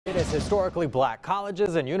It is Historically Black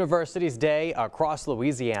Colleges and Universities Day across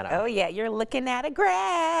Louisiana. Oh yeah, you're looking at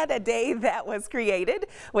a day that was created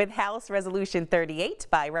with House Resolution 38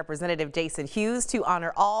 by Representative Jason Hughes to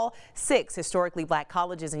honor all 6 historically black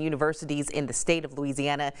colleges and universities in the state of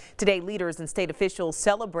Louisiana. Today, leaders and state officials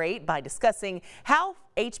celebrate by discussing how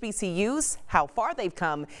HBCUs, how far they've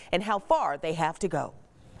come, and how far they have to go.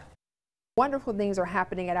 Wonderful things are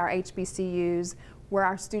happening at our HBCUs where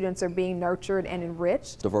our students are being nurtured and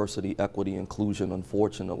enriched. Diversity, equity, inclusion,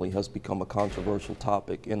 unfortunately, has become a controversial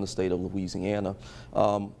topic in the state of Louisiana,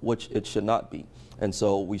 which it should not be. And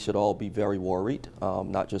so we should all be very worried,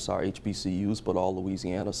 not just our HBCUs, but all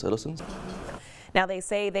Louisiana citizens. Now, they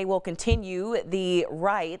say they will continue the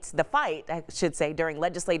fight, I should say, during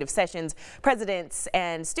legislative sessions. Presidents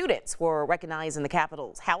and students were recognized in the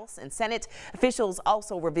Capitol's House and Senate. Officials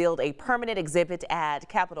also revealed a permanent exhibit at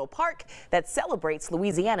Capitol Park that celebrates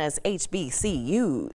Louisiana's HBCUs.